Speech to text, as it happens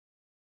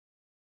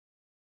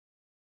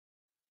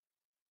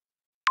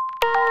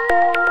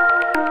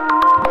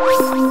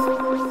Hello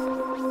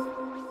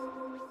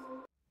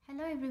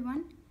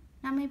everyone.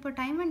 நம்ம இப்போ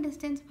time and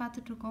distance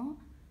பார்த்துட்ருக்கோம்.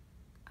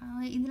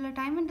 இதில்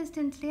டைம் அண்ட்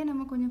டிஸ்டன்ஸ்லேயே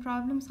நம்ம கொஞ்சம்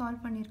ப்ராப்ளம்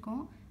சால்வ்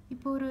பண்ணியிருக்கோம்.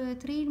 இப்போ ஒரு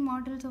 3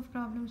 மாடல்ஸ் ஆஃப்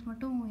ப்ராப்ளம்ஸ்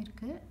மட்டும்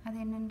இருக்குது. அது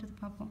என்னன்றது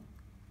பார்ப்போம்.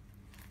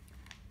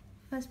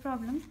 First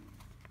problem.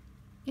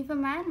 If a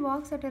man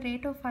walks at a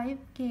rate of 5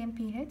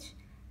 kmph,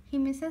 he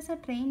misses a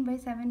train by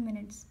 7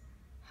 minutes.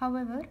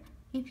 However,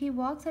 if he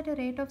walks at a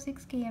rate of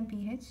 6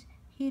 kmph,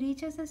 he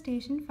reaches the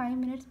station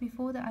 5 minutes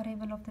before the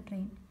arrival of the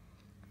train.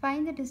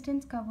 Find the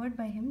distance covered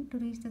by him to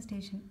reach the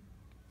station.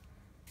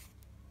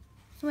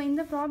 So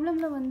இந்த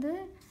ப்ராப்ளமில் வந்து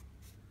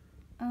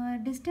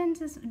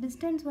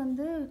distance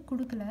வந்து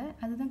கொடுக்கல,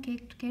 அதுதான்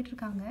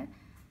கேட்டிருக்காங்க.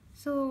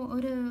 So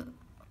ஒரு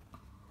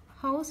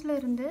ஹவுஸில்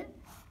இருந்து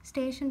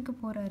ஸ்டேஷனுக்கு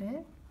போகிறாரு.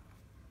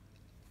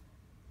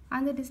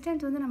 அந்த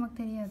டிஸ்டன்ஸ் வந்து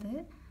நமக்கு தெரியாது.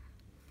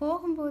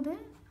 போகும்போது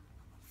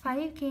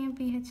 5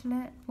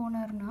 kmph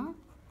போனார்னா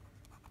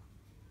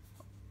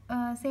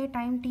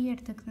டைம் டி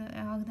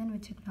ஆகுதுன்னு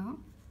வச்சுக்கலாம்.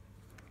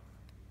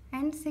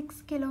 அண்ட் 6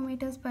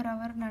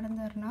 km/h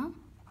நடந்தார்னா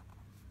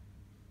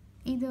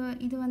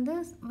இது வந்து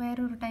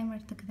வேறொரு டைம்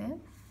எடுத்துக்குது.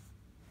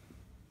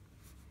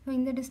 ஸோ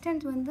இந்த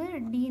டிஸ்டன்ஸ் வந்து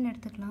டின்னு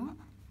எடுத்துக்கலாம்.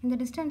 இந்த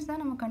டிஸ்டன்ஸ்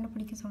தான் நம்ம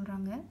கண்டுபிடிக்க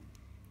சொல்கிறாங்க.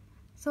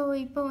 ஸோ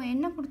இப்போ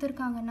என்ன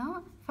கொடுத்துருக்காங்கன்னா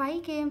 5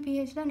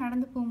 kmph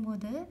நடந்து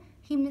போகும்போது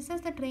he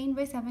misses the train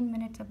by 7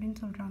 minutes அப்படின்னு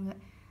சொல்கிறாங்க.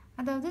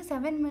 அதாவது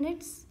 7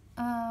 minutes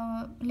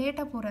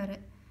லேட்டாக போகிறாரு.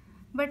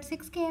 பட்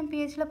 6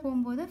 kmph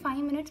போகும்போது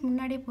 5 minutes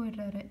முன்னாடியே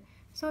போயிடுறாரு.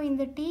 ஸோ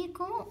இந்த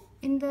டீக்கும்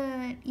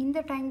இந்த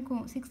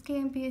டைமுக்கும் 6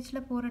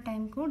 kmph போகிற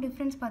டைமுக்கும்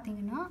டிஃப்ரென்ஸ்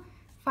பார்த்தீங்கன்னா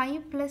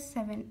 5 +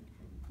 7.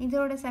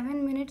 இதோட 7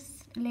 minutes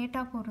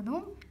லேட்டாக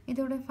போகிறதும்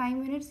இதோட 5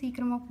 minutes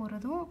சீக்கிரமாக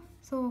போகிறதும்.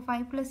 ஸோ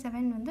 5 +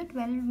 7 வந்து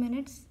 12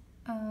 minutes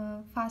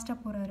ஃபாஸ்ட்டாக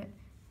போகிறாரு.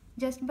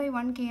 Just by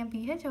 1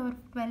 kmph our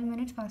 12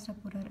 minutes ஃபாஸ்ட்டாக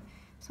போகிறாரு.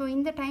 ஸோ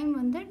இந்த டைம்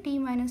வந்து t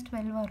 -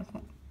 12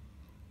 இருக்கும்.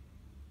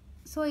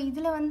 ஸோ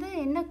இதில் வந்து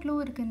என்ன க்ளூ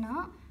இருக்குன்னா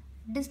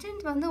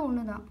டிஸ்டன்ஸ் வந்து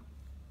ஒன்று தான்.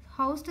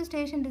 ஹவுஸ் டு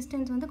ஸ்டேஷன்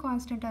டிஸ்டன்ஸ் வந்து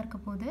கான்ஸ்டண்ட்டாக இருக்க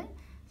போகுது.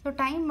 ஸோ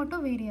டைம்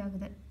மட்டும் வேரி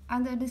ஆகுது.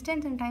 அந்த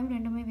டிஸ்டன்ஸ் அண்ட் டைம்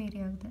ரெண்டுமே வேரி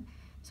ஆகுது.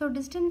 ஸோ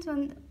டிஸ்டன்ஸ்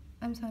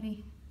வந்து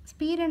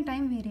ஸ்பீட் அண்ட்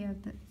டைம் வேரி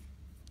ஆகுது.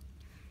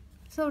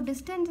 So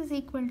distance is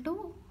equal to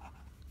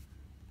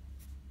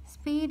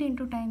speed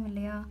into time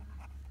இல்லையா?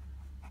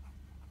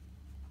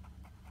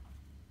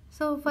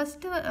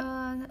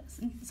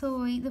 ஸோ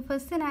இது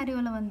ஃபஸ்ட்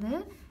சினாரியோவில் வந்து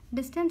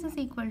distance is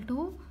equal to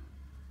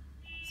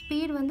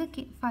speed வந்து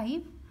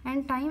 5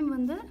 அண்ட் டைம்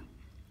வந்து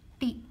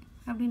t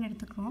அப்படின்னு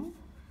எடுத்துக்கிறோம்.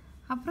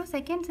 அப்புறம்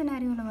செகண்ட்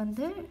சினாரியோவில்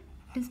வந்து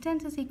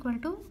distance is equal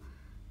to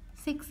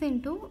 6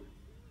 into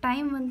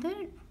time வந்து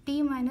t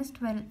 -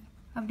 12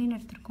 அப்படின்னு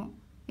எடுத்துருக்கோம்.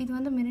 இது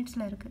வந்து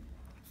மினிட்ஸில் இருக்குது.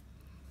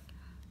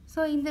 ஸோ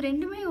இந்த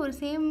ரெண்டுமே ஒரு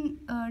சேம்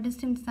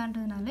டிஸ்டன்ஸ்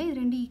தான்றதுனால இது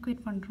ரெண்டு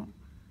ஈக்குவேட் பண்ணுறோம்.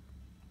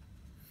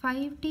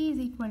 5t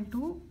is equal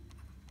to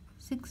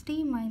 60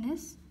 -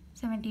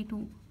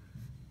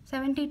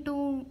 72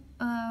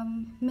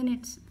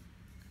 minutes.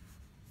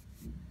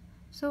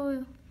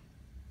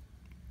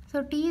 So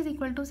t is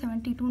equal to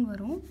 72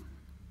 வரும்.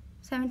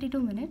 72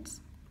 minutes.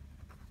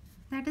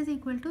 That is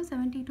equal to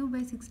 72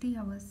 by 60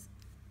 hours.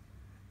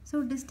 So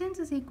distance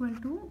is equal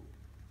to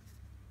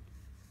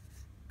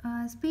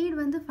speed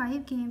வந்து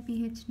 5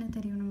 kmph னு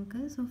தெரியும்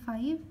நமக்கு. So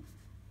 5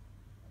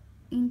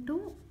 into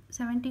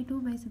 72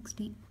 by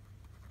 60.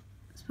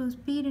 So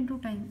speed into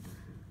time.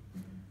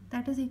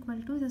 That is equal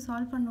to இதை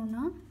solve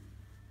பண்ணோன்னா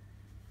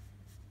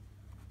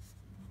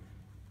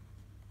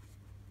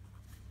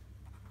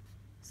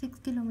 6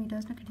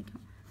 kilometers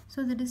கிடைக்கும். So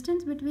the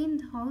distance between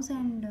the house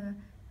and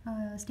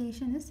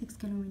station is 6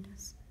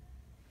 kilometers.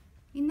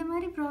 இந்த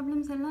மாதிரி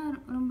problems எல்லாம்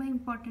ரொம்ப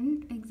இம்பார்ட்டண்ட்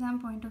எக்ஸாம்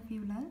பாயிண்ட் ஆஃப்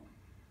வியூவில்.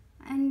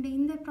 அண்ட்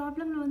இந்த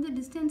ப்ராப்ளமில் வந்து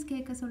டிஸ்டன்ஸ்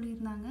கேட்க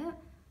சொல்லியிருந்தாங்க.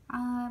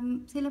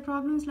 சில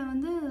ப்ராப்ளம்ஸில்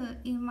வந்து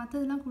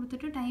மற்றதெல்லாம்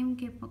கொடுத்துட்டு டைம்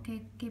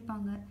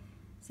கேட்பாங்க.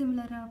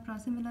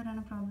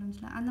 சிமிலரான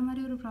ப்ராப்ளம்ஸில் அந்த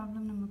மாதிரி ஒரு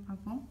ப்ராப்ளம் நம்ம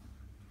பார்ப்போம்.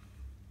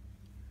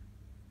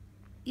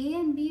 A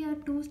and B are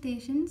two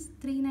stations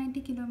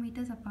 390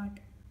 kilometers apart.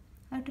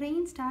 A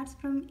train starts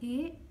from A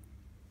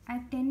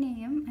at 10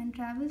 a.m. and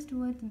travels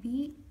towards B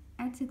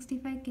at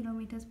 65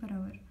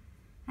 km/h.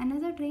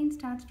 Another train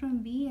starts from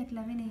B at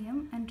 11 a.m.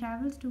 and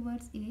travels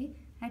towards A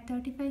at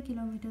 35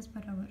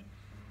 km/h.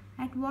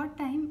 At what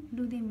time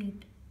do they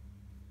meet?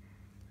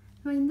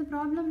 So இந்த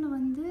ப்ராப்ளமில்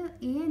வந்து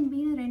A and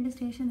Bன்னு 2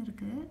 station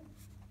இருக்குது.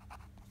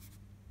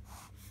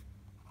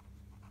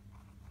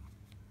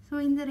 So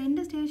இந்த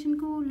 2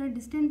 ஸ்டேஷனுக்கும் உள்ள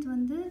distance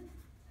வந்து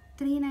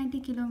 390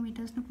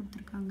 கிலோமீட்டர்ஸ்னு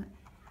கொடுத்துருக்காங்க.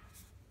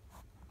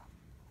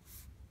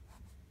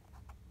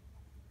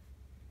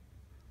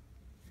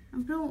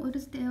 அப்புறம்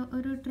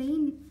ஒரு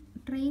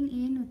train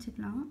ஏன்னு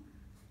வச்சுக்கலாம்.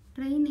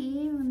 ட்ரெயின்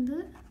ஏ வந்து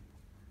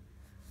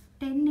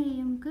 10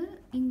 AM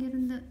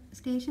இங்கேருந்து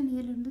ஸ்டேஷன்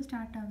ஏலேருந்து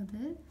ஸ்டார்ட்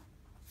ஆகுது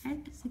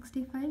at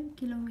 65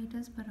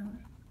 km/h.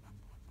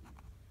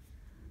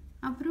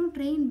 அப்புறம்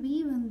ட்ரெயின் பி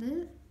வந்து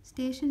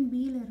ஸ்டேஷன்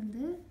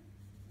பியிலேருந்து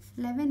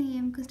 11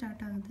 AM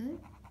ஸ்டார்ட் ஆகுது.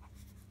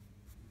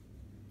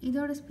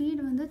 இதோட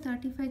ஸ்பீட் வந்து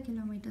 35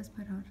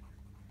 km/h.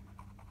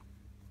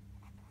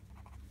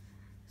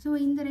 ஸோ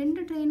இந்த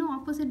ரெண்டு ட்ரெயினும்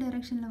ஆப்போசிட்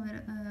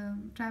டைரெக்ஷனில்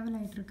ட்ராவல்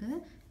ஆகிட்டுருக்கு.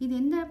 இது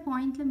எந்த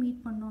பாயிண்டில்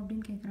மீட் பண்ணும்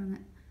அப்படின்னு கேட்குறாங்க.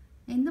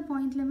 எந்த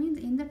பாயிண்டில்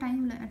மீன்ஸ் எந்த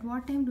டைமில், at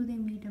what time to they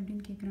meet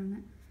அப்படின்னு கேட்குறாங்க.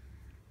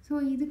 ஸோ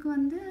இதுக்கு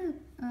வந்து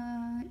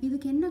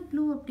இதுக்கு என்ன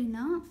க்ளூ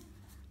அப்படின்னா,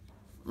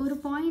 ஒரு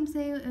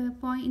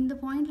இந்த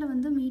பாயிண்டில்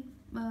வந்து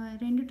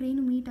ரெண்டு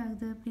ட்ரெயினும் மீட்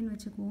ஆகுது அப்படின்னு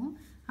வச்சுக்குவோம்.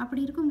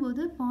 அப்படி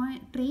இருக்கும்போது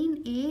ட்ரெயின்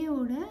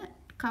ஏயோட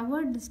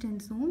கவர்ட்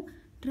டிஸ்டன்ஸும்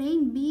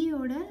ட்ரெயின்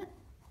பியோட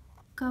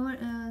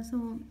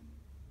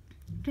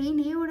train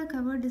A ஓட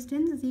covered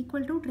distance is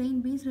equal to train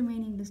B's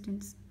remaining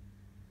distance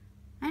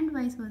and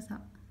vice versa.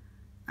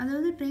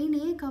 அதாவது train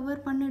A cover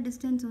பண்ண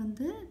distance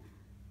வந்து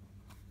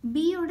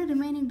B ஓட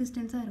remaining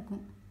distance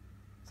இருக்கும்.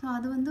 ஸோ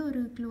அது வந்து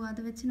ஒரு clue.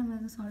 அதை வச்சு நம்ம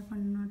அதை சால்வ்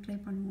பண்ணணும் ட்ரை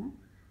பண்ணுவோம்.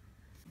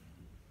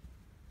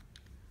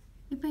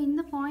 இப்போ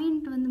இந்த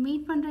பாயிண்ட் வந்து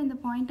மீட் பண்ணுற இந்த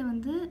பாயிண்ட்டை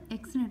வந்து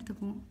எக்ஸ்ன்னு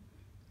எடுத்துக்குவோம்.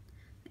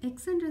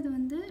 எக்ஸ்ன்றது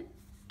வந்து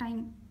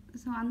டைம்.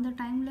 ஸோ அந்த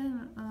டைமில்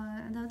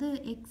அதாவது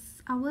எக்ஸ்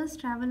ஹவர்ஸ்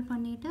ட்ராவல்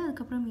பண்ணிவிட்டு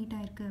அதுக்கப்புறம் மீட்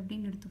ஆகிருக்கு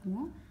அப்படின்னு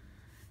எடுத்துக்குவோம்.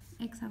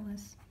 எக்ஸ்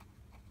ஹவர்ஸ்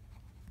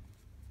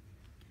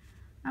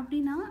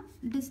அப்படின்னா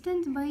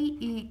டிஸ்டன்ஸ் பை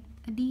ஏ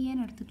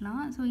டிஏன்னு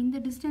எடுத்துக்கலாம். ஸோ இந்த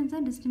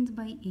டிஸ்டன்ஸ்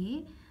பை ஏ.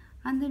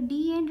 அந்த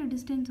டிஏன்ற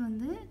டிஸ்டன்ஸ்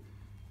வந்து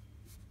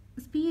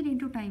speed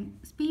into time.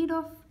 Speed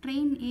of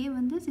train ஏ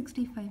வந்து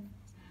 65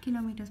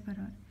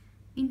 km/h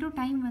இன்டூ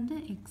டைம் வந்து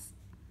எக்ஸ்.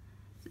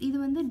 இது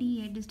வந்து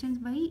DA distance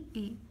by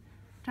A,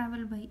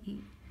 travel by A.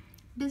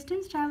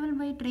 Distance travel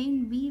by train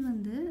B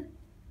வந்து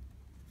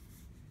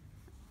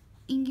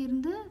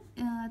இங்கேருந்து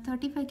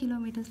 35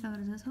 km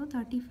வருது. ஸோ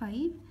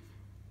 35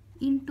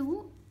 இன்டூ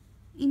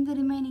இந்த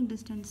ரிமைனிங்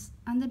டிஸ்டன்ஸ்.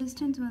 அந்த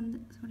டிஸ்டன்ஸ் வந்து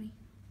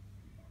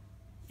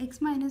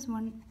எக்ஸ் மைனஸ்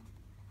 1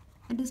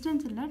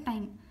 டிஸ்டன்ஸ் இல்லை,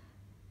 டைம்.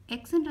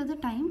 எக்ஸுன்றது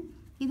டைம்.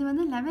 இது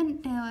வந்து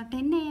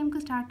 10 AM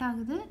ஸ்டார்ட்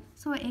ஆகுது.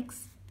 ஸோ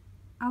எக்ஸ்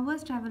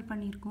ஹவர்ஸ் ட்ராவல்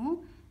பண்ணியிருக்கோம்.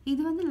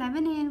 இது வந்து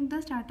 11 AM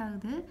தான் ஸ்டார்ட்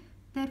ஆகுது.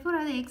 தேர்ஃபோர்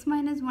அது எக்ஸ்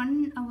மைனஸ் 1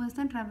 ஹவர்ஸ்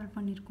தான் ட்ராவல்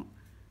பண்ணியிருக்கோம்.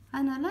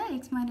 அதனால்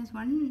எக்ஸ் மைனஸ்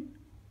 1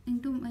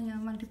 இன்ட்டு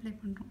மல்டிப்ளை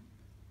பண்ணுறோம்.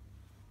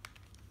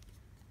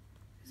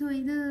 ஸோ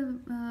இது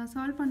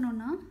சால்வ்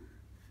பண்ணோன்னா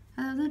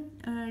அதாவது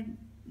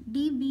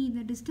டிபி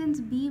இந்த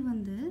டிஸ்டன்ஸ் பி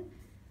வந்து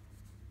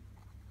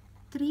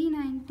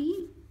 390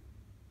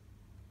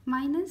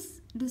 மைனஸ்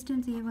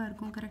டிஸ்டன்ஸ் ஏவாக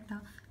இருக்கும்.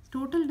 கரெக்டாக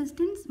டோட்டல்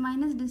டிஸ்டன்ஸ்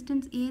மைனஸ்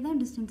டிஸ்டன்ஸ் ஏ தான்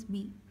டிஸ்டன்ஸ்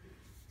பி.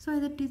 ஸோ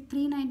இது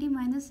 390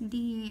 மைனஸ்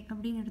டிஏ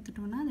அப்படின்னு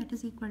எடுத்துட்டோன்னா that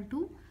is equal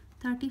to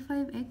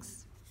 35x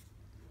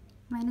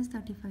minus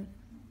 35.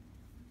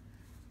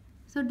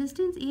 So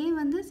distance ஏ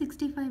வந்து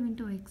 65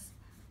 into X.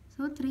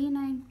 So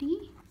 390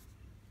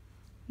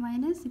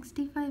 minus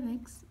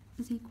 65x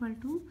is equal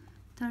to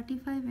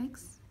 35x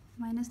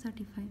minus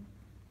 35.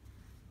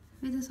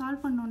 இது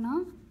solve பண்ணோன்னா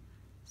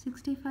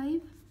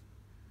 65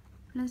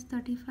 plus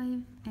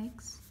 35x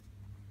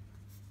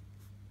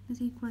is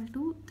equal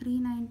to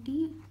 390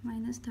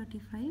 minus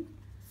 35.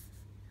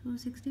 So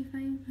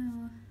 65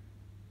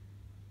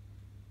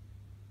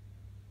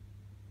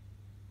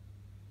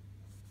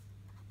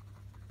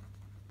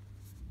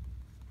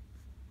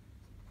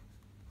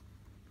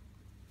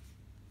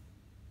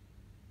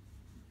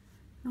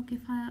 okay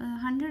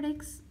 100x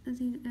is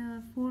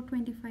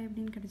 425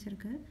 அப்படின்னு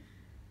கிடச்சிருக்கு.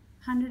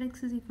 100x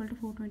is equal to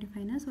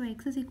 425னா so x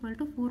is equal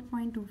to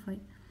 4.25.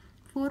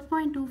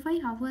 4.25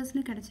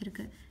 ஹவர்ஸ்னு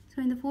கிடச்சிருக்கு. So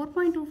இந்த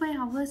 4.25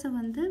 ஹவர்ஸை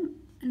வந்து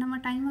நம்ம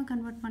டைமை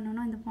convert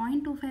பண்ணணும். இந்த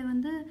 0.25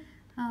 வந்து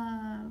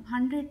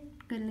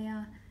 100க்கு இல்லையா,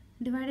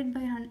 டிவைடட்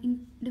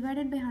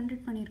பை 100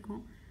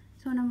 பண்ணியிருக்கோம்.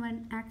 ஸோ நம்ம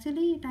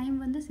ஆக்சுவலி டைம்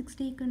வந்து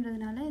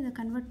 60க்குன்றதுனால இதை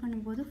கன்வெர்ட்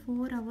பண்ணும்போது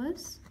 4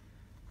 hours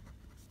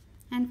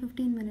and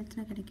 15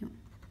 minutesனு கிடைக்கும்.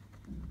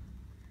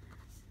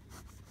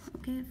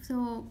 ஓகே, ஸோ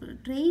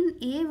ட்ரெயின்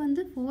ஏ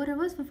வந்து 4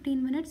 hours 15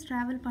 minutes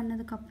ட்ராவல்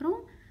பண்ணதுக்கப்புறம்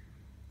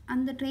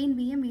அந்த ட்ரெயின்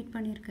பியை மீட்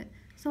பண்ணியிருக்கு.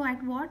 So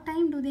at what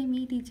time to they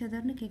meet each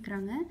அதர்னு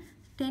கேட்குறாங்க.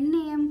 10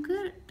 AM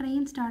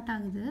ட்ரெயின் ஸ்டார்ட்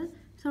ஆகுது.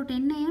 ஸோ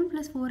 10 AM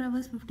 + 4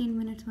 hours 15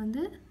 minutes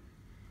வந்து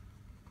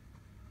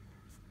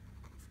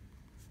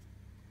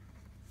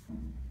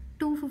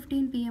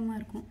 2:15 PM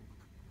இருக்கும்.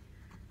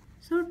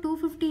 ஸோ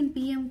 2:15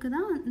 PM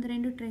தான் இந்த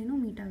ரெண்டு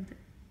ட்ரெயினும் மீட் ஆகுது.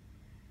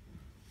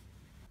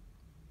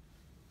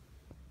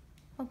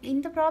 ஓகே,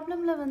 இந்த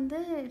ப்ராப்ளமில் வந்து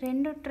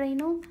ரெண்டு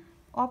ட்ரெயினும்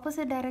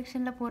ஆப்போசிட்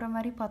டைரெக்ஷனில் போகிற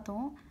மாதிரி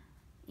பார்த்தோம்.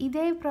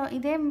 இதே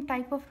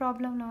டைப் ஆஃப்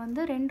ப்ராப்ளமில்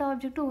வந்து ரெண்டு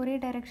ஆப்ஜெக்ட்டும் ஒரே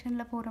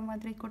டைரெக்ஷனில் போகிற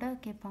மாதிரி கூட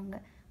கேட்பாங்க.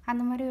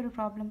 அந்த மாதிரி ஒரு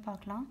ப்ராப்ளம்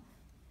பார்க்கலாம்.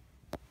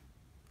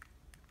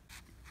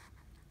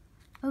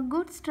 A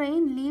goods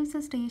train leaves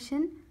a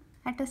station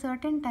at a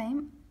certain time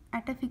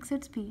at a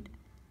fixed speed.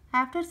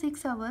 After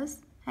 6 hours,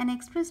 an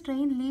express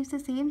train leaves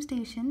the same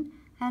station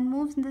and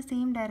moves in the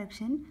same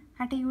direction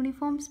at a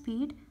uniform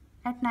speed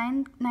at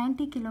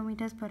 90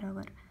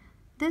 km/h.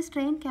 This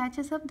train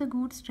catches up the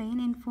goods train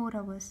in 4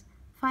 hours.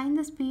 Find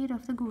the speed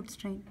of the goods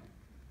train.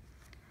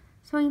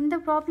 So இந்த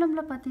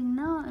ப்ராப்ளமில்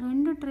பார்த்திங்கன்னா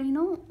ரெண்டு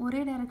ட்ரெயினும்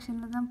ஒரே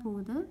டைரெக்ஷனில் தான்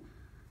போகுது.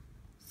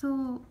 So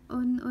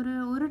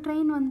ஒரு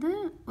train வந்து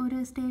ஒரு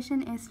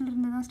ஸ்டேஷன்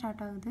எஸ்லேருந்து தான்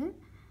ஸ்டார்ட் ஆகுது.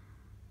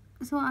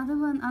 ஸோ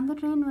அந்த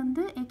ட்ரெயின்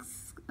வந்து x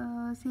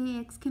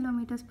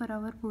km/h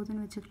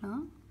போகுதுன்னு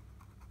வச்சுக்கலாம்.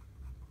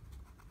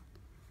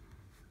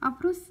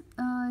 அப்புறம்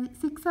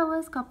 6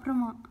 ஹவர்ஸ்க்கு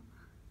அப்புறமா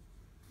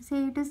சே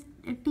இட் இஸ்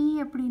டி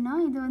அப்படின்னா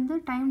இது வந்து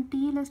டைம்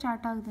டீயில்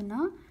ஸ்டார்ட்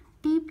ஆகுதுன்னா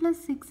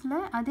t+6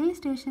 அதே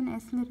ஸ்டேஷன்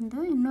எஸ்லேருந்து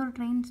இன்னொரு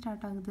ட்ரெயின்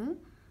ஸ்டார்ட் ஆகுது.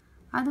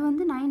 அது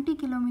வந்து 90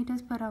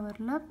 km/h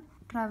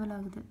ட்ராவல்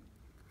ஆகுது.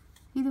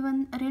 இது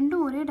வந்து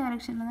ரெண்டும் ஒரே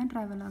டைரெக்ஷனில் தான்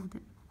ட்ராவல் ஆகுது.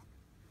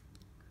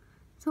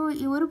 ஸோ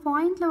ஒரு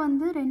பாயிண்டில்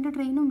வந்து ரெண்டு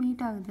ட்ரெயினும்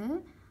மீட் ஆகுது.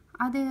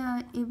 அது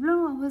எவ்வளோ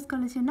ஹவர்ஸ்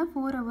கழிச்சுன்னா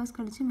 4 hours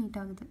கழிச்சு மீட்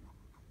ஆகுது.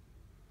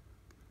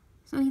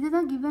 ஸோ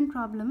இதுதான் கிவன்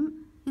ப்ராப்ளம்.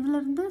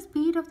 இதிலிருந்து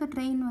ஸ்பீட் ஆஃப் த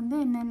ட்ரெயின் வந்து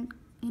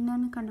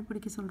என்னன்னு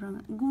கண்டுபிடிக்க சொல்கிறாங்க.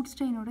 கூட்ஸ்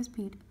ட்ரெயினோட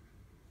ஸ்பீட்,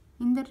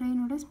 இந்த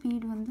ட்ரெயினோட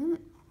ஸ்பீட் வந்து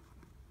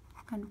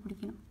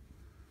கண்டுபிடிக்கணும்.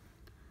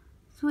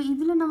 ஸோ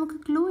இதில் நமக்கு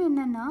க்ளூ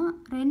என்னென்னா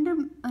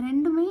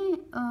ரெண்டுமே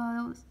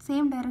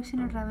சேம்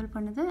டைரெக்ஷனில் ட்ராவல்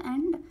பண்ணுது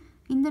அண்ட்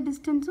இந்த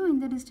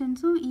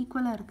டிஸ்டன்ஸும்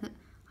ஈக்குவலாக இருக்குது.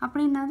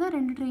 அப்படின்னா தான்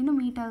ரெண்டு ட்ரெயினும்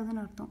மீட்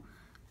ஆகுதுன்னு அர்த்தம்.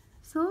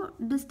 So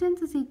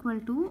distance is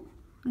equal to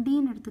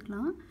டின்னு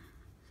எடுத்துக்கலாம்.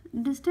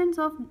 டிஸ்டன்ஸ்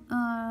ஆஃப்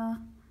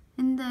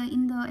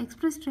இந்த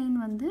எக்ஸ்பிரஸ் ட்ரெயின்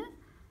வந்து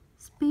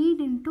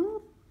speed into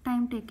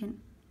time taken.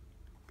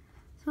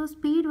 So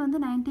speed வந்து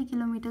 90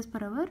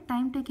 km/h,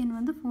 டைம் டேக்கன்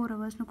வந்து 4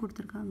 hours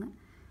கொடுத்துருக்காங்க.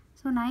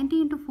 ஸோ 90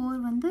 × 4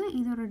 வந்து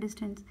இதோட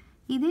டிஸ்டன்ஸ்.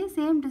 இதே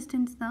சேம்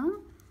டிஸ்டன்ஸ் தான்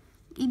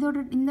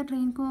இந்த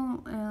ட்ரெயினுக்கும்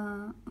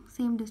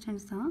சேம்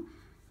டிஸ்டன்ஸ் தான்.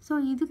 ஸோ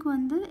இதுக்கு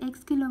வந்து x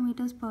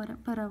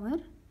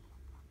km/h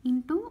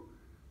இன்ட்டு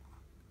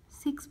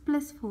 6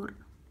 + 4.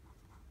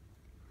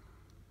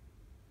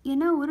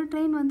 ஏன்னா ஒரு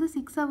ட்ரெயின் வந்து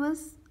 6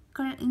 hours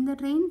இந்த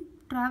ட்ரெயின்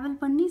ட்ராவல்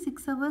பண்ணி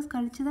 6 hours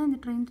கழிச்சு தான் இந்த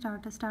ட்ரெயின்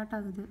ஸ்டார்ட்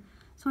ஆகுது.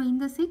 ஸோ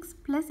இந்த 6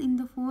 +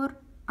 இந்த 4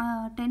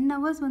 10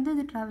 hours வந்து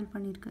இது ட்ராவல்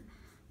பண்ணியிருக்கு.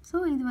 ஸோ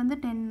இது வந்து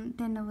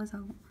 10 hours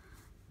ஆகும்.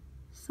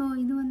 ஸோ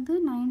இது வந்து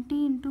 90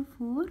 ×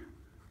 4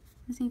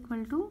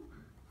 =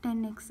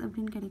 10x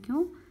அப்படின்னு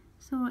கிடைக்கும்.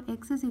 So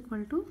x =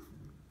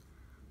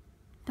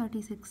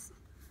 36.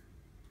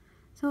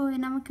 ஸோ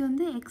நமக்கு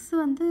வந்து x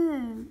வந்து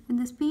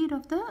இந்த speed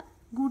of the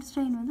goods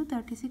train வந்து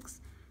 36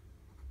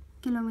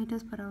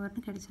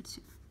 km/h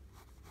கிடச்சிருச்சு.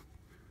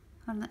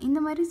 அவ்வளோதான். இந்த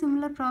மாதிரி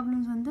சிமிலர்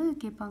ப்ராப்ளம்ஸ் வந்து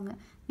கேட்பாங்க.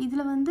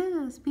 இதில் வந்து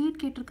ஸ்பீட்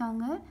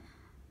கேட்டிருக்காங்க,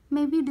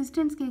 மேபி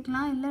டிஸ்டன்ஸ்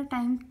கேட்கலாம், இல்லை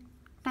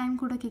டைம்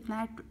கூட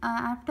கேட்கலாம்.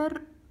 ஆஃப்டர்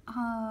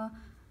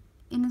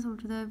என்ன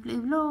சொல்கிறது,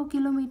 எவ்வளோ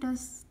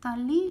கிலோமீட்டர்ஸ்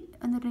தள்ளி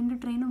அந்த ரெண்டு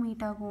ட்ரெயினும்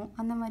மீட் ஆகும்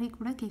அந்த மாதிரி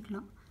கூட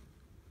கேட்கலாம்.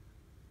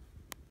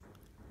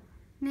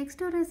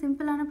 நெக்ஸ்ட் ஒரு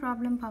சிம்பிளான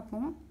ப்ராப்ளம்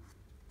பார்ப்போம்.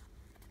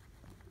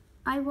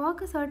 I walk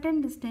a certain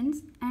distance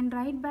and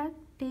ride back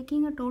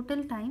taking a total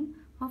time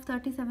of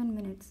 37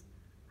 minutes.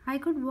 I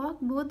could walk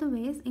both the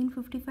ways in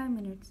 55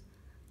 minutes.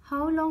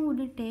 How long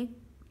would it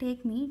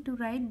take me to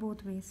ride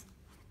both ways?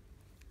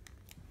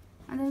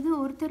 அதாவது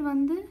ஒருத்தர்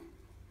வந்து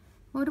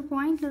ஒரு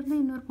பாயிண்ட்லேருந்து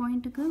இன்னொரு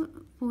பாயிண்ட்டுக்கு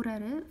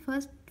போகிறாரு.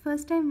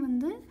 First time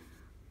வந்து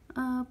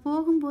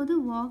போகும்போது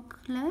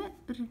வாக்கில்,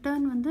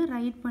 ரிட்டர்ன் வந்து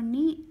ரைட்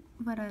பண்ணி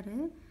வராரு.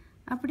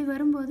 அப்படி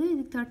வரும்போது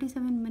இதுக்கு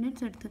 37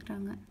 minutes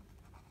எடுத்துக்கிறாங்க.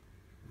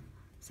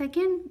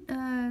 செகண்ட்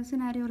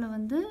சினாரியோவில்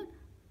வந்து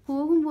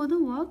போகும்போது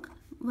வாக்,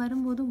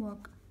 வரும்போது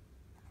வாக்,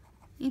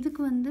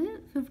 இதுக்கு வந்து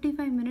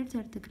 55 minutes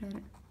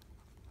எடுத்துக்கிறாரு.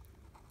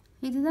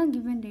 இதுதான்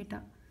கிவன் டேட்டா.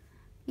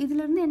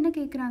 இதிலேருந்து என்ன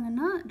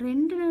கேட்குறாங்கன்னா,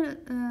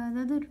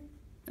 அதாவது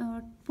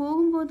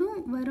போகும்போதும்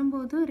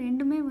வரும்போதும்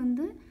ரெண்டுமே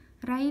வந்து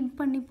ரைட்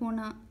பண்ணி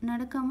போனால்,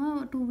 நடக்காமல்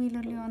 2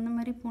 வீலர்லையோ அந்த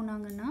மாதிரி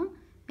போனாங்கன்னா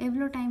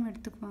எவ்வளோ டைம்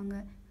எடுத்துக்குவாங்க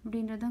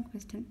அப்படின்றது தான்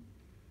கொஸ்டின்.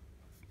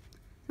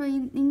 ஸோ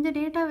இந்த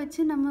டேட்டா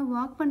வச்சு நம்ம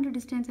வாக் பண்ணுற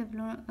டிஸ்டன்ஸ்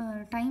எவ்வளோ,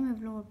 டைம்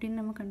எவ்வளோ அப்படின்னு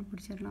நம்ம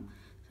கண்டுபிடிச்சிடலாம்.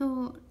 ஸோ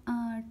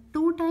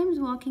 2 times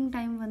வாக்கிங்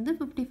டைம் வந்து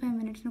 55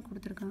 minutesனு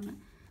கொடுத்துருக்காங்க.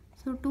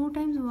 So 2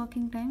 times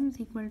walking time is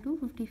equal to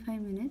 55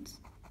 minutes.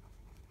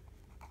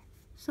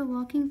 So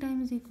walking time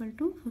is equal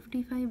to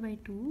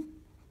 55/2,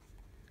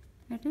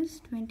 that is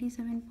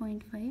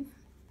 27.5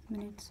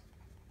 minutes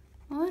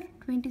or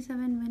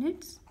 27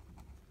 minutes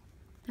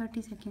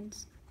 30 seconds.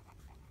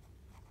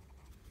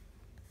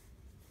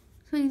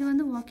 So இது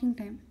வந்து வாக்கிங்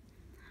டைம்.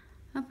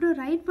 அப்புறம்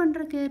ரைட்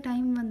பண்ணுறக்கு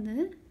டைம் வந்து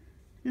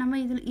நம்ம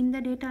இந்த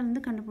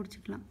டேட்டாலேருந்து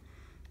கண்டுபிடிச்சிக்கலாம்.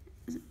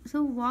 ஸோ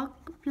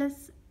வாக் ப்ளஸ்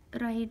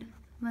ரைட்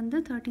வந்து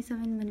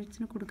 37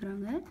 minutesனு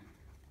கொடுக்குறாங்க.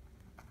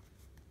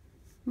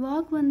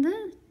 வாக் வந்து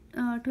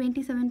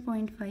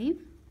 27.5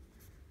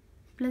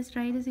 plus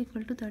right is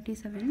equal to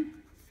 37.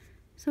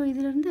 So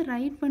இதிலேருந்து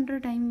ரைட் பண்ணுற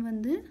டைம்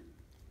வந்து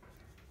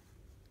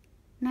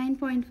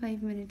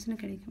 9.5 minutesனு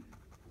கிடைக்கும்.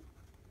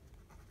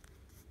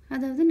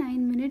 அதாவது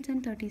 9 minutes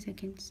and 30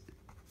 seconds.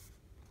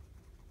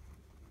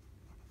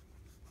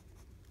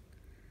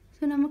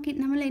 ஸோ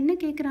நம்மளை என்ன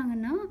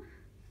கேட்குறாங்கன்னா,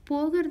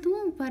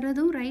 போகிறதும்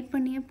வர்றதும் ரைட்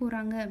பண்ணியே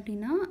போகிறாங்க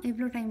அப்படின்னா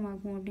எவ்வளோ டைம்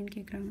ஆகும் அப்படின்னு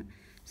கேட்குறாங்க.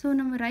 ஸோ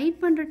நம்ம ரைட்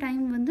பண்ணுற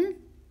டைம் வந்து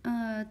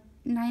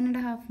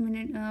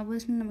 9.5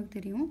 hours நமக்கு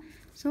தெரியும்.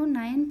 ஸோ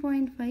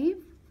 9.5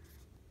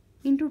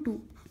 × 2,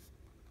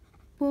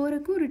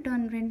 போகிறக்கும்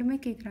ரிட்டர்ன் ரெண்டுமே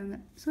கேட்குறாங்க.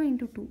 ஸோ ×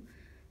 2,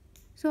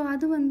 ஸோ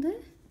அது வந்து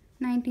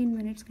 19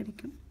 minutes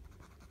கிடைக்கும்.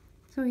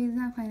 ஸோ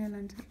இதுதான் ஃபைனல்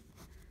ஆன்சர்,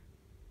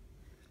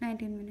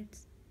 19 minutes.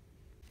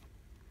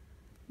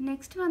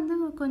 நெக்ஸ்ட் வந்து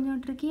கொஞ்சம்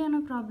ட்ரிக்கியான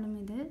ப்ராப்ளம்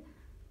இது.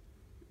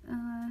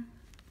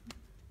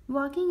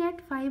 Walking at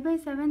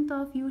 5/7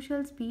 of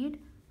usual speed,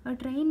 a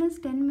train is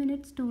 10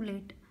 minutes too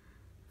late.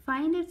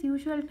 find its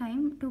usual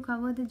time to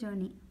cover the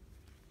journey.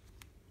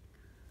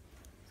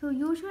 So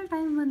usual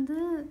time வந்து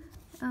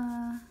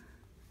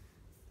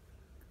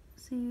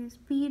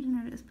speed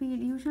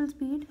usual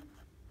speed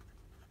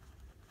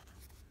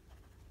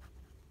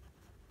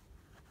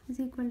is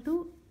equal to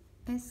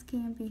s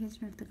kmph னு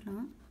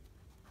எடுத்துக்கலாம்.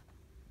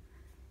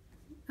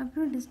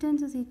 அப்புறம்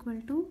distance is equal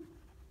to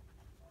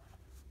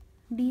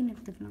d னு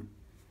எடுத்துக்கலாம்.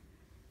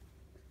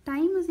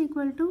 time is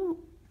equal to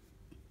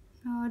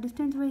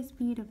distance by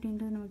speed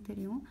அப்படின்றது நமக்கு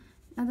தெரியும்.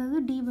 அதாவது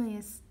d by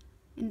s.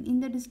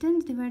 இந்த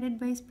distance divided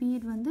by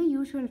speed வந்து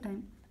usual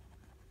time.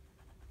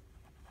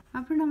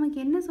 அப்புறம் நமக்கு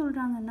என்ன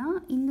சொல்கிறாங்கன்னா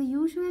இந்த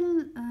யூஷுவல்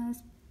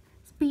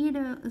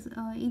ஸ்பீடு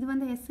இது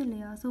வந்து s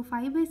இல்லையா, ஸோ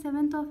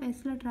 5/7 ஆஃப்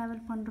எஸ்ஸில்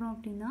ட்ராவல் பண்ணுறோம்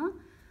அப்படின்னா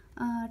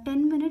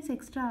 10 minutes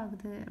எக்ஸ்ட்ரா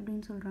ஆகுது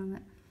அப்படின்னு சொல்கிறாங்க.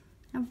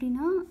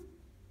 அப்படின்னா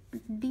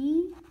d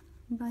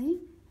by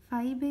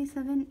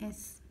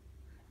 5/7s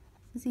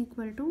is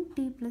equal to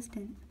t plus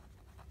 10.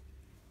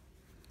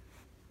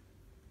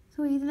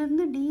 So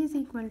இதிலிருந்து d is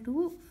equal to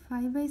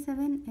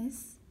 5/7s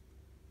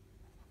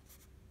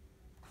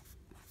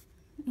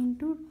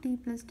into t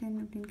plus 10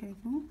 அப்படின்னு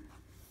கிடைக்கும்.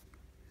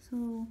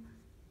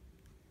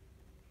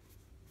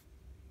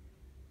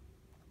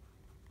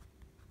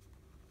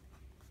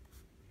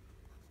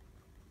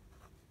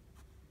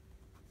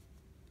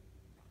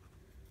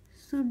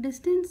 ஸோ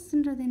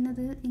டிஸ்டன்ஸ்ன்றது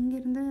என்னது,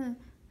 இங்கேருந்து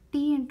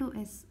t into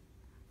s.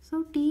 So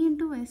t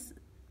into s.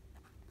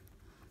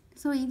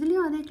 So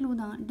இதுலேயும் அதே க்ளூ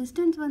தான்.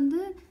 டிஸ்டன்ஸ் வந்து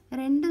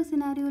ரெண்டு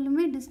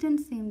சினாரியோலுமே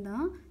டிஸ்டன்ஸ் சேம்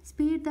தான்,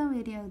 ஸ்பீட் தான்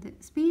வேரி ஆகுது.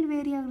 ஸ்பீட்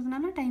வேரி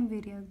ஆகுறதுனால டைம்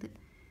வேரி ஆகுது.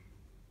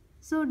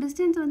 ஸோ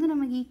டிஸ்டன்ஸ் வந்து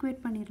நமக்கு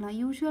ஈக்குவேட் பண்ணிடலாம்.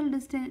 யூஷுவல்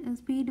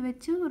ஸ்பீட்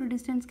வச்சு ஒரு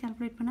டிஸ்டன்ஸ்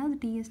கால்குலேட் பண்ணால் அது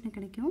டிஎஸ்னு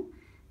கிடைக்கும்.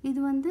 இது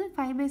வந்து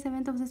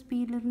 5/7 ஆஃப் த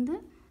ஸ்பீட்லேருந்து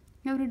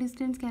ஒரு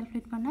டிஸ்டன்ஸ்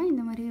கால்குலேட் பண்ணால்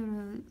இந்த மாதிரி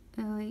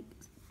ஒரு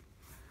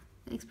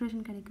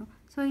எக்ஸ்பிரஷன் கிடைக்கும்.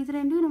 ஸோ இது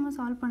ரெண்டையும் நம்ம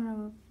சால்வ் பண்ண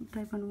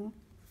ட்ரை பண்ணுவோம்.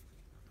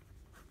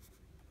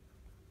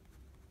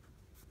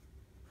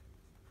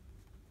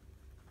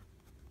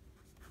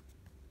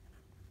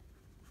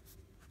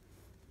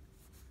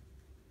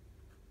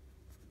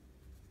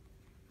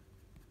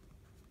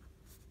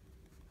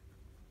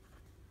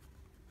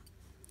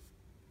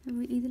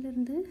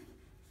 இதிலிருந்து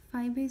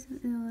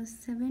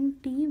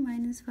 5/7t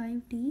minus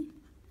 5t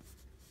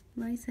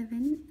by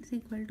 7 is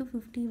equal to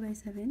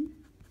 50/7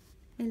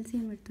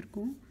 LCM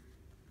எடுத்திருக்கோம்.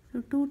 So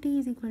 2t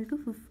is equal to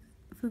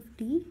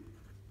 50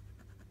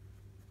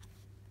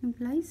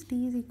 implies t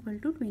is equal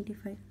to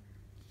 25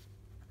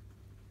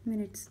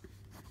 minutes.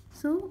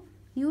 So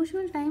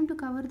usual time to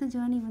cover the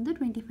journey வந்து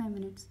 25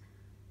 minutes.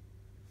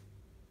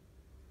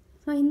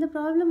 ஸோ இந்த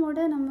ப்ராப்ளமோட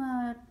நம்ம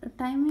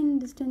டைம் அண்ட்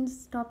டிஸ்டன்ஸ்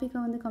டாப்பிக்கை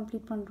வந்து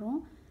complete பண்ணுறோம்.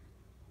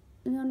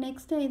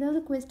 Next ஏதாவது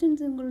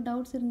questions உங்களுக்கு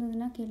doubts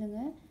இருந்ததுன்னா கேளுங்க.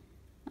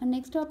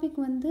 நெக்ஸ்ட் டாபிக்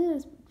வந்து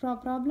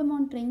ப்ராப்ளம்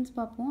ஆன் ட்ரெயின்ஸ்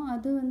பார்ப்போம்.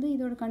 அது வந்து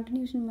இதோட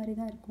கண்டினியூஷன் மாதிரி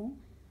தான் இருக்கும்.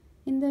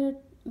 இந்த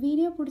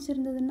வீடியோ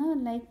பிடிச்சிருந்ததுன்னா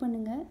லைக்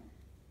பண்ணுங்கள்.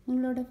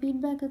 உங்களோட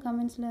ஃபீட்பேக்கை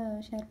கமெண்ட்ஸில்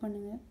ஷேர்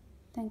பண்ணுங்கள்.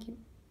 தேங்க்யூ.